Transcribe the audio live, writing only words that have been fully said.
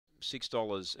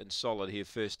$6 and solid here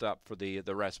first up for the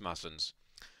Rasmussens.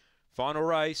 Final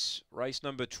race, race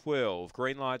number 12.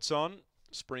 Green lights on.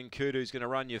 Spring Kudu's going to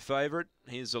run your favourite.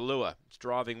 Here's Allure. It's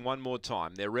driving one more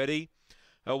time. They're ready.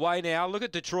 Away now. Look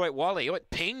at Detroit Wally. Oh, it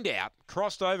pinged out.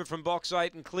 Crossed over from box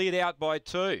 8 and cleared out by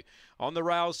 2. On the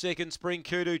rail second, Spring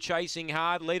Kudu chasing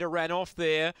hard. Leader ran off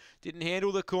there. Didn't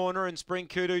handle the corner and Spring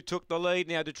Kudu took the lead.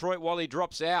 Now Detroit Wally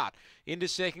drops out. Into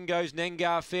second goes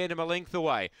Nengar Phantom a length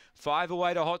away. 5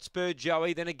 away to Hotspur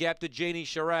Joey. Then a gap to Jeannie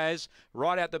Shiraz.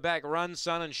 Right out the back, Run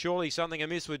Sun, and surely something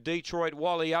amiss with Detroit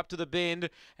Wally up to the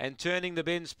bend. And turning the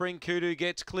bend, Spring Kudu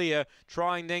gets clear.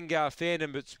 Trying Nengar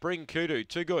Phantom, but Spring Kudu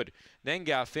too good.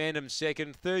 Nengar Phantom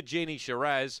second. Third, Jeannie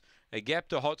Shiraz. A gap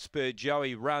to Hotspur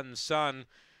Joey, Run Sun.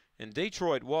 And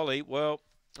Detroit Wally, well,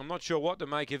 I'm not sure what to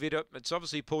make of it. It's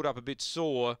obviously pulled up a bit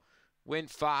sore.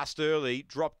 Went fast early,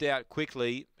 dropped out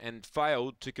quickly, and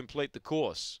failed to complete the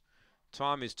course.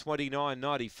 Time is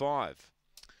 29.95.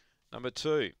 Number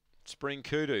 2, Spring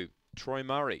Kudu, Troy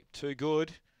Murray. Too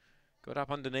good. Got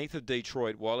up underneath of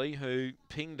Detroit Wally, who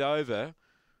pinged over,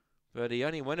 but he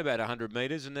only went about 100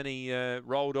 metres, and then he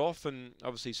rolled off, and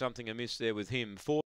obviously something amiss there with him.